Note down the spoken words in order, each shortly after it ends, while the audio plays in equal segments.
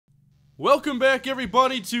Welcome back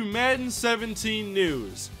everybody to Madden 17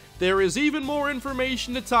 News. There is even more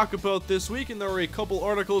information to talk about this week, and there are a couple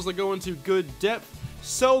articles that go into good depth,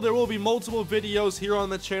 so there will be multiple videos here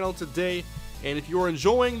on the channel today. And if you're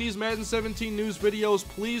enjoying these Madden 17 News videos,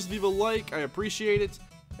 please leave a like, I appreciate it,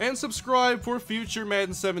 and subscribe for future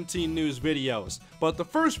Madden 17 News videos. But the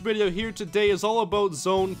first video here today is all about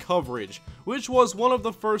zone coverage, which was one of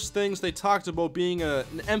the first things they talked about being an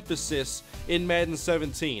emphasis in Madden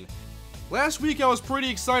 17. Last week I was pretty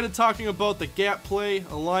excited talking about the gap play,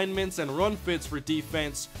 alignments, and run fits for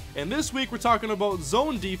defense, and this week we're talking about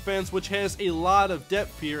zone defense, which has a lot of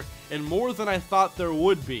depth here, and more than I thought there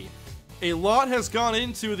would be. A lot has gone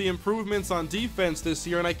into the improvements on defense this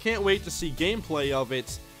year, and I can't wait to see gameplay of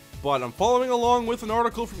it, but I'm following along with an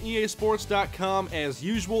article from EASports.com. As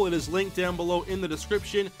usual, it is linked down below in the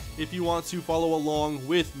description if you want to follow along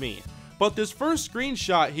with me. But this first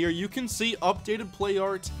screenshot here, you can see updated play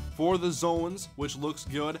art for the zones, which looks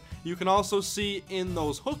good. You can also see in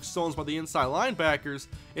those hook zones by the inside linebackers,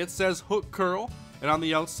 it says hook curl, and on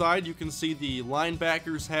the outside you can see the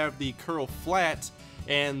linebackers have the curl flat,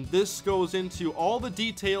 and this goes into all the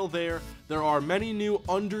detail there. There are many new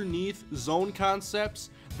underneath zone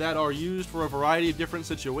concepts that are used for a variety of different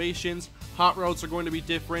situations. Hot routes are going to be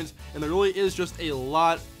different, and there really is just a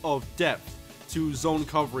lot of depth to zone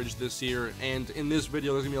coverage this year, and in this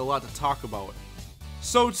video there's going to be a lot to talk about.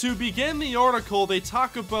 So to begin the article, they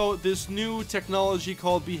talk about this new technology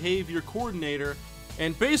called Behavior Coordinator,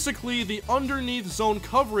 and basically the underneath zone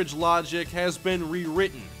coverage logic has been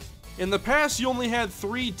rewritten. In the past you only had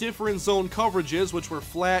 3 different zone coverages, which were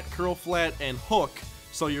flat, curl flat, and hook.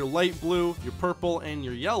 So your light blue, your purple, and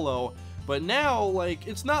your yellow. But now,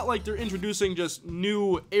 it's not like they're introducing just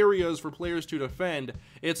new areas for players to defend.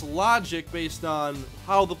 It's logic based on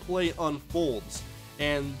how the play unfolds.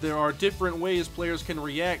 And there are different ways players can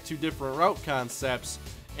react to different route concepts,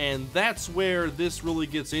 and that's where this really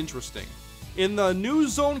gets interesting. In the new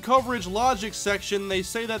zone coverage logic section, they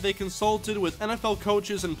say that they consulted with NFL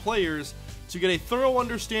coaches and players to get a thorough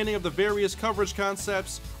understanding of the various coverage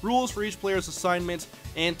concepts, rules for each player's assignment,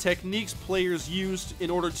 and techniques players used in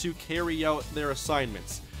order to carry out their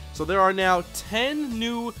assignments. So there are now 10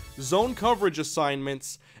 new zone coverage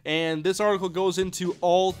assignments, and this article goes into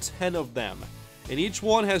all 10 of them. And each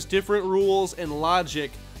one has different rules and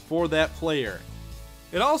logic for that player.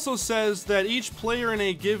 It also says that each player in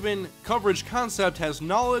a given coverage concept has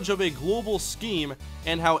knowledge of a global scheme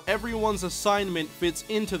and how everyone's assignment fits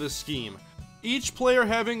into the scheme. Each player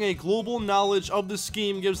having a global knowledge of the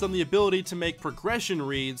scheme gives them the ability to make progression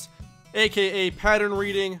reads, aka pattern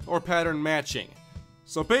reading or pattern matching.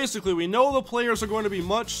 So basically, we know the players are going to be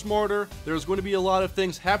much smarter, there's going to be a lot of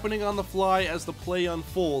things happening on the fly as the play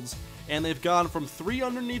unfolds, and they've gone from 3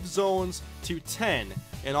 underneath zones to 10,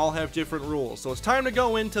 and all have different rules. So it's time to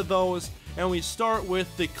go into those, and we start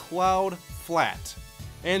with the cloud flat.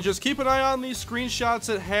 And just keep an eye on these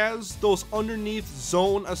screenshots. It has those underneath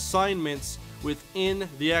zone assignments within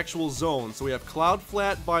the actual zone. So we have cloud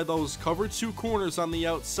flat by those cover 2 corners on the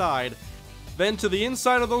outside. Then to the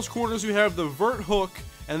inside of those corners you have the vert hook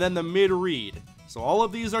and then the mid read. So all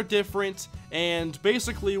of these are different, and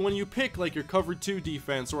basically when you pick like your cover 2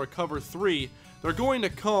 defense or a cover 3, they're going to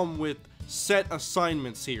come with set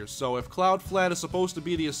assignments here. So if cloud flat is supposed to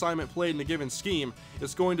be the assignment played in a given scheme,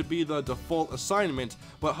 it's going to be the default assignment,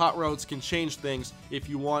 but hot routes can change things if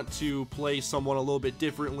you want to play someone a little bit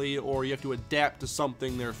differently, or you have to adapt to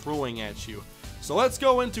something they're throwing at you. So let's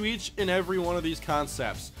go into each and every one of these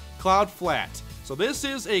concepts. Cloud flat. So this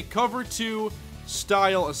is a cover 2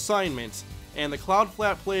 style assignment, and the cloud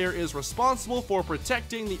flat player is responsible for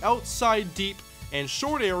protecting the outside deep and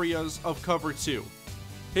short areas of cover 2.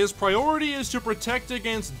 His priority is to protect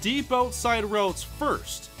against deep outside routes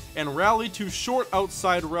first, and rally to short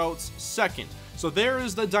outside routes second. So there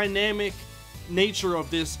is the dynamic nature of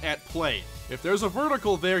this at play. If there's a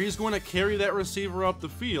vertical there, he's going to carry that receiver up the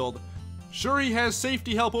field. Sure, he has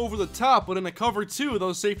safety help over the top, but in a cover 2,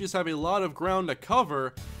 those safeties have a lot of ground to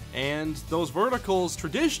cover, and those verticals,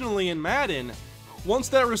 traditionally in Madden, once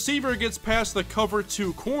that receiver gets past the cover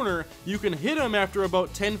 2 corner, you can hit him after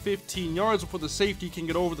about 10-15 yards before the safety can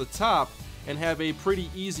get over the top and have a pretty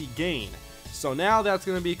easy gain. So now that's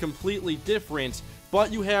going to be completely different,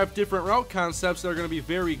 but you have different route concepts that are going to be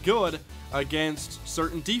very good against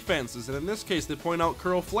certain defenses, and in this case they point out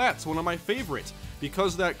curl flats, one of my favorites.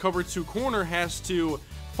 Because that cover 2 corner has to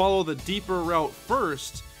follow the deeper route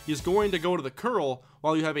first, he's going to go to the curl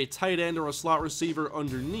while you have a tight end or a slot receiver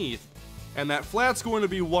underneath. And that flat's going to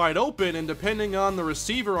be wide open, and depending on the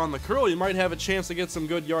receiver on the curl, you might have a chance to get some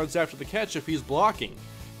good yards after the catch if he's blocking.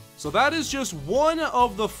 So that is just one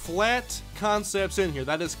of the flat concepts in here.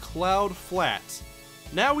 That is cloud flat.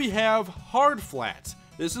 Now we have hard flat.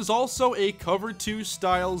 This is also a cover 2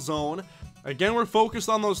 style zone. Again, we're focused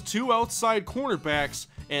on those two outside cornerbacks,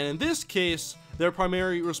 and in this case, their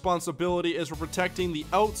primary responsibility is for protecting the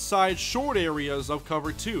outside short areas of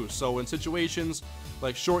cover 2. So in situations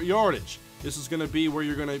like short yardage, this is going to be where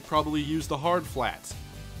you're going to probably use the hard flat.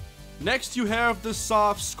 Next, you have the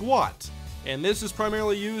soft squat, and this is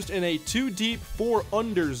primarily used in a 2 deep, 4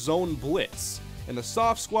 under zone blitz. And the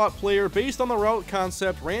soft squat player, based on the route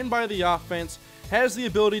concept ran by the offense, has the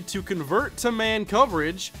ability to convert to man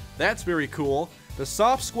coverage. That's very cool. The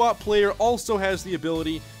soft squat player also has the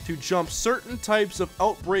ability to jump certain types of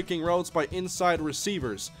outbreaking routes by inside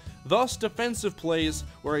receivers. Thus, defensive plays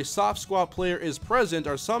where a soft squat player is present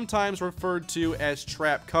are sometimes referred to as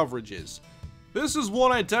trap coverages. This is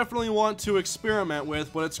one I definitely want to experiment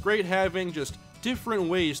with, but it's great having just different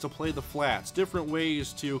ways to play the flats, different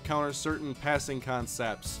ways to counter certain passing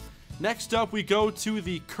concepts. Next up, we go to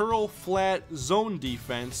the curl flat zone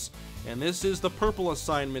defense, and this is the purple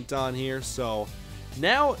assignment on here. So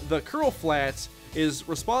now the curl flat is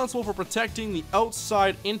responsible for protecting the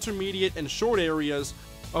outside, intermediate, and short areas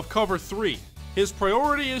of cover 3. His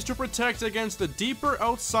priority is to protect against the deeper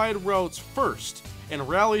outside routes first, and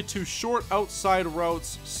rally to short outside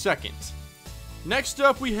routes second. Next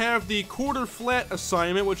up, we have the quarter flat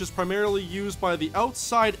assignment, which is primarily used by the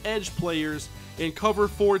outside edge players in cover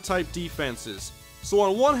 4 type defenses. So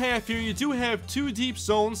on one half here, you do have 2 deep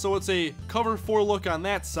zones, so it's a cover 4 look on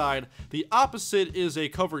that side. The opposite is a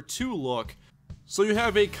cover 2 look. So you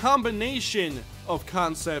have a combination of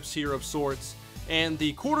concepts here of sorts, and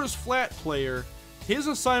the quarters flat player, his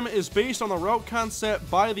assignment is based on the route concept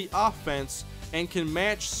by the offense, and can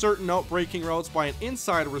match certain outbreaking routes by an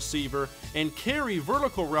inside receiver and carry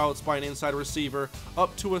vertical routes by an inside receiver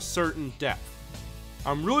up to a certain depth.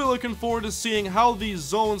 I'm really looking forward to seeing how these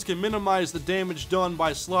zones can minimize the damage done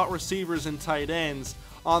by slot receivers and tight ends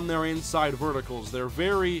on their inside verticals. They're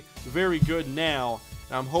very, very good now,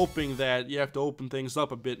 and I'm hoping that you have to open things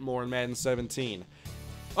up a bit more in Madden 17.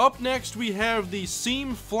 Up next, we have the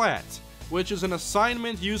seam flat, which is an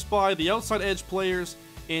assignment used by the outside edge players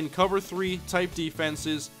in cover 3 type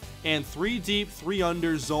defenses and 3 deep, 3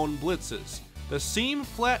 under zone blitzes. The seam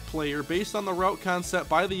flat player, based on the route concept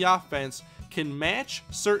by the offense, can match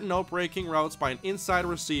certain outbreaking routes by an inside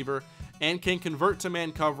receiver and can convert to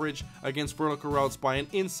man coverage against vertical routes by an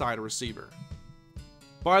inside receiver.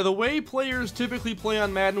 By the way players typically play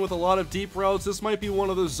on Madden with a lot of deep routes, this might be one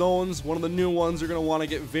of the zones, one of the new ones you're going to want to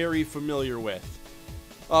get very familiar with.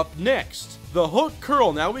 Up next, the hook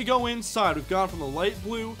curl. Now we go inside. We've gone from the light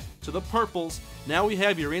blue to the purples. Now we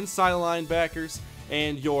have your inside linebackers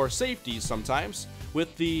and your safeties sometimes,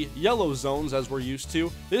 with the yellow zones as we're used to.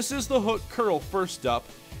 This is the hook curl first up,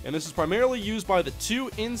 and this is primarily used by the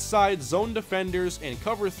 2 inside zone defenders and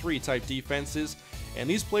cover 3 type defenses, and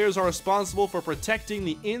these players are responsible for protecting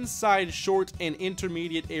the inside short and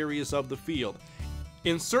intermediate areas of the field.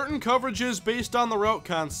 In certain coverages based on the route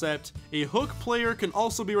concept, a hook player can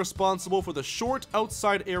also be responsible for the short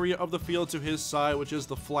outside area of the field to his side, which is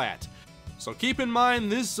the flat. So keep in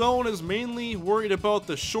mind, this zone is mainly worried about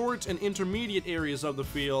the short and intermediate areas of the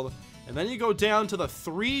field, and then you go down to the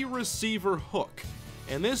 3 receiver hook.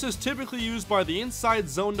 And this is typically used by the inside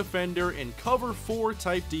zone defender in cover 4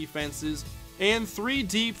 type defenses and 3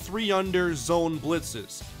 deep, 3 under zone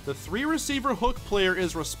blitzes. The 3 receiver hook player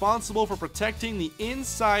is responsible for protecting the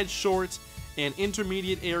inside short and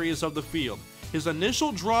intermediate areas of the field. His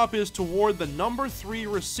initial drop is toward the number 3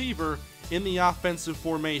 receiver in the offensive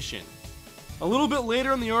formation. A little bit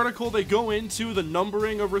later in the article, they go into the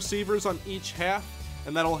numbering of receivers on each half,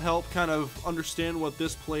 and that'll help kind of understand what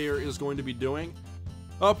this player is going to be doing.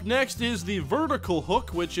 Up next is the vertical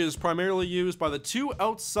hook, which is primarily used by the 2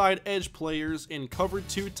 outside edge players in cover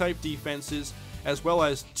 2 type defenses, as well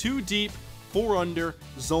as 2 deep, 4 under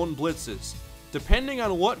zone blitzes. Depending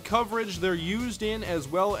on what coverage they're used in, as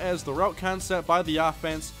well as the route concept by the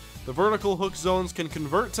offense, the vertical hook zones can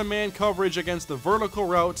convert to man coverage against the vertical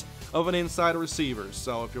route of an inside receiver.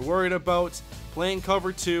 So if you're worried about playing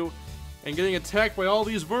cover 2 and getting attacked by all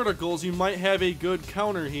these verticals, you might have a good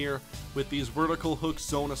counter here with these vertical hook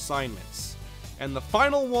zone assignments. And the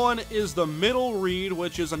final one is the middle read,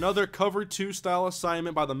 which is another cover 2 style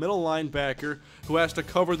assignment by the middle linebacker who has to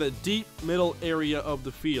cover the deep middle area of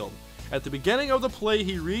the field. At the beginning of the play,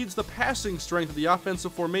 he reads the passing strength of the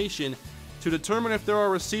offensive formation to determine if there are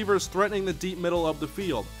receivers threatening the deep middle of the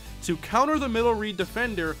field. To counter the middle read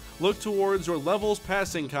defender, look towards your levels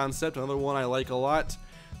passing concept, another one I like a lot.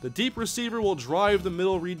 The deep receiver will drive the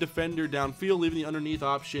middle read defender downfield, leaving the underneath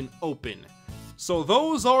option open. So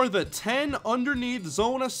those are the 10 underneath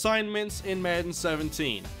zone assignments in Madden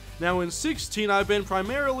 17. Now in 16, I've been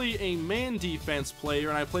primarily a man defense player,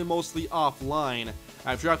 and I play mostly offline.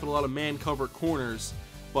 I've drafted a lot of man cover corners,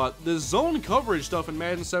 but the zone coverage stuff in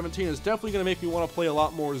Madden 17 is definitely going to make me want to play a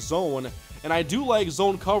lot more zone. And I do like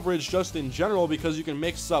zone coverage just in general because you can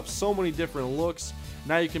mix up so many different looks.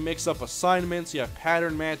 Now you can mix up assignments, you have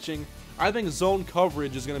pattern matching. I think zone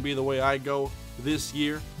coverage is going to be the way I go this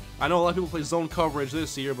year. I know a lot of people play zone coverage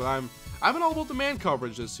this year, but I've been all about the man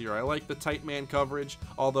coverage this year. I like the tight man coverage,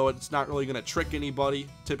 although it's not really going to trick anybody,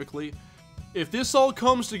 typically. If this all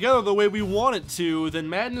comes together the way we want it to, then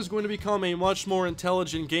Madden is going to become a much more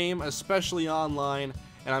intelligent game, especially online,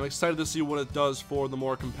 and I'm excited to see what it does for the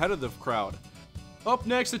more competitive crowd. Up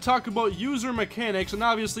next, to talk about user mechanics, and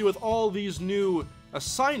obviously with all these new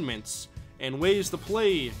assignments and ways to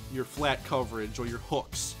play your flat coverage or your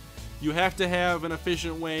hooks, you have to have an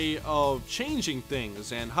efficient way of changing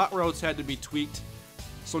things, and hot routes had to be tweaked.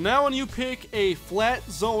 So now when you pick a flat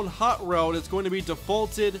zone hot route, it's going to be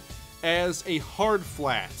defaulted as a hard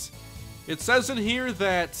flat. It says in here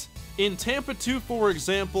that in Tampa 2, for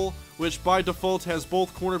example, which by default has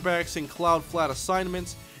both cornerbacks in cloud flat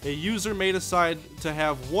assignments, a user may decide to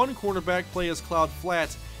have one cornerback play as cloud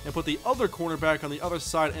flat and put the other cornerback on the other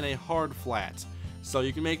side in a hard flat. So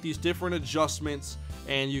you can make these different adjustments,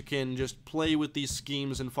 and you can just play with these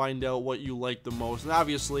schemes and find out what you like the most. And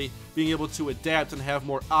obviously, being able to adapt and have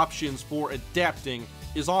more options for adapting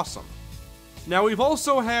is awesome. Now, we've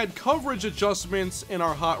also had coverage adjustments in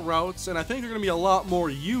our hot routes, and I think they're going to be a lot more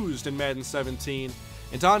used in Madden 17.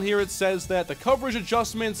 And down here it says that the coverage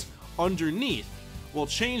adjustments underneath will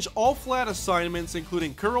change all flat assignments,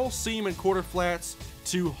 including curl, seam, and quarter flats,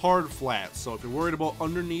 to hard flats. So if you're worried about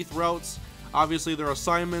underneath routes, obviously there are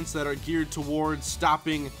assignments that are geared towards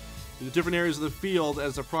stopping the different areas of the field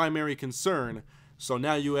as a primary concern. So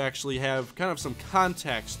now you actually have kind of some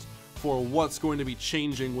context for what's going to be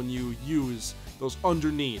changing when you use those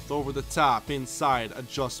underneath, over the top, inside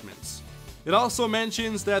adjustments. It also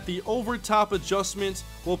mentions that the over top adjustment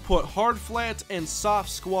will put hard flat and soft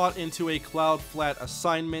squat into a cloud flat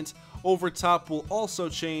assignment. Over top will also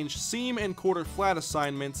change seam and quarter flat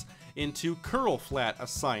assignments into curl flat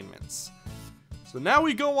assignments. So now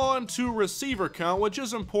we go on to receiver count, which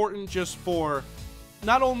is important just for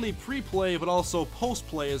not only pre-play but also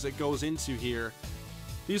post-play as it goes into here.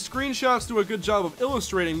 These screenshots do a good job of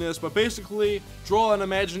illustrating this, but basically draw an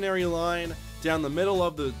imaginary line down the middle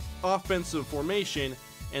of the offensive formation,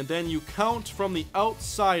 and then you count from the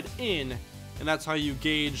outside in, and that's how you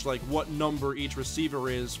gauge like what number each receiver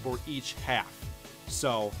is for each half.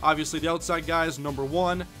 So obviously the outside guy is number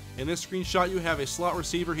 1. In this screenshot you have a slot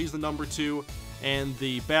receiver, he's the number 2, and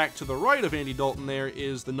the back to the right of Andy Dalton there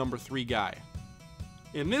is the number 3 guy.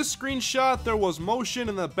 In this screenshot there was motion,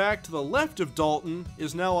 and the back to the left of Dalton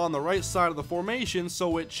is now on the right side of the formation,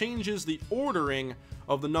 so it changes the ordering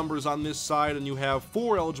of the numbers on this side, and you have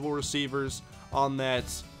 4 eligible receivers on that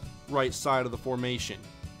right side of the formation.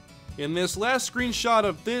 In this last screenshot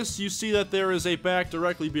of this, you see that there is a back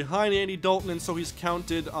directly behind Andy Dalton, and so he's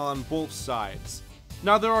counted on both sides.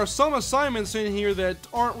 Now there are some assignments in here that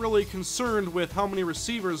aren't really concerned with how many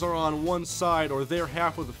receivers are on one side or their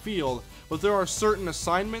half of the field, but there are certain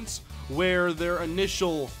assignments where their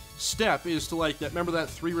initial step is to remember that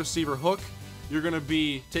 3 receiver hook? You're going to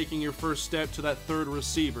be taking your first step to that 3rd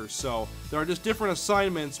receiver, so there are just different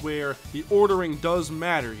assignments where the ordering does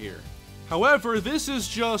matter here. However, this is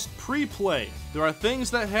just pre-play. There are things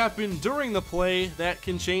that happen during the play that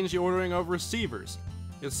can change the ordering of receivers.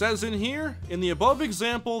 It says in here, in the above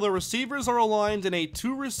example, the receivers are aligned in a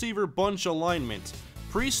 2-receiver bunch alignment.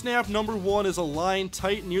 Pre-snap number 1 is aligned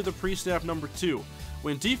tight near the pre-snap number 2.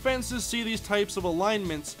 When defenses see these types of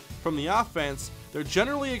alignments from the offense, they're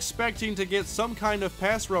generally expecting to get some kind of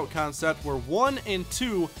pass route concept where 1 and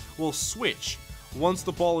 2 will switch once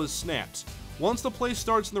the ball is snapped. Once the play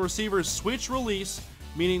starts and the receivers switch release,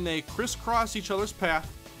 meaning they crisscross each other's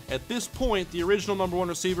path, at this point the original number 1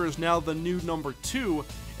 receiver is now the new number 2,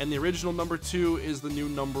 and the original number 2 is the new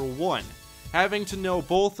number 1. Having to know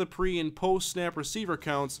both the pre and post snap receiver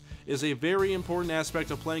counts is a very important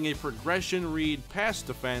aspect of playing a progression read pass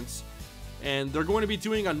defense, and they're going to be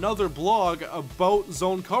doing another blog about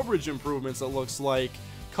zone coverage improvements, it looks like,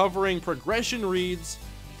 covering progression reads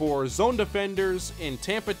for zone defenders in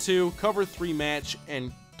Tampa 2, cover 3 match,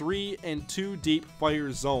 and 3 and 2 deep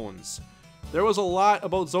fire zones. There was a lot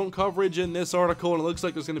about zone coverage in this article, and it looks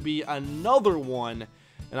like there's going to be another one,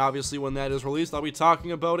 and obviously when that is released I'll be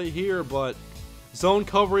talking about it here, but zone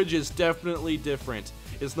coverage is definitely different.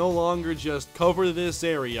 It's no longer just cover this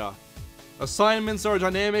area. Assignments are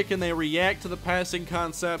dynamic and they react to the passing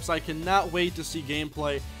concepts. I cannot wait to see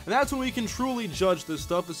gameplay, and that's when we can truly judge this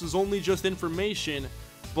stuff. This is only just information,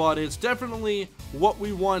 but it's definitely what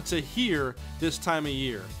we want to hear this time of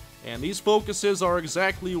year. And these focuses are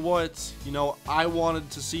exactly what, I wanted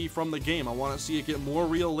to see from the game. I want to see it get more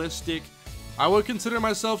realistic. I would consider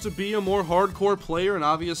myself to be a more hardcore player, and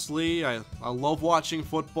obviously I love watching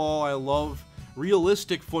football. I love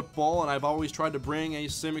realistic football, and I've always tried to bring a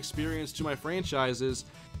sim experience to my franchises,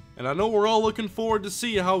 and I know we're all looking forward to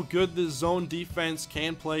see how good this zone defense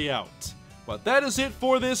can play out. But that is it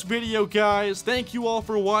for this video, guys. Thank you all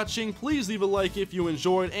for watching. Please leave a like if you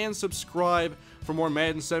enjoyed, and subscribe for more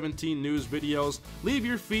Madden 17 news videos. Leave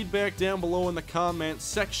your feedback down below in the comments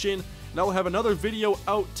section, and I'll have another video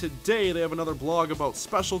out today. They have another blog about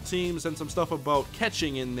special teams and some stuff about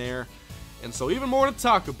catching in there, and so even more to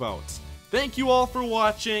talk about. Thank you all for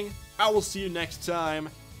watching. I will see you next time.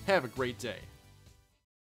 Have a great day.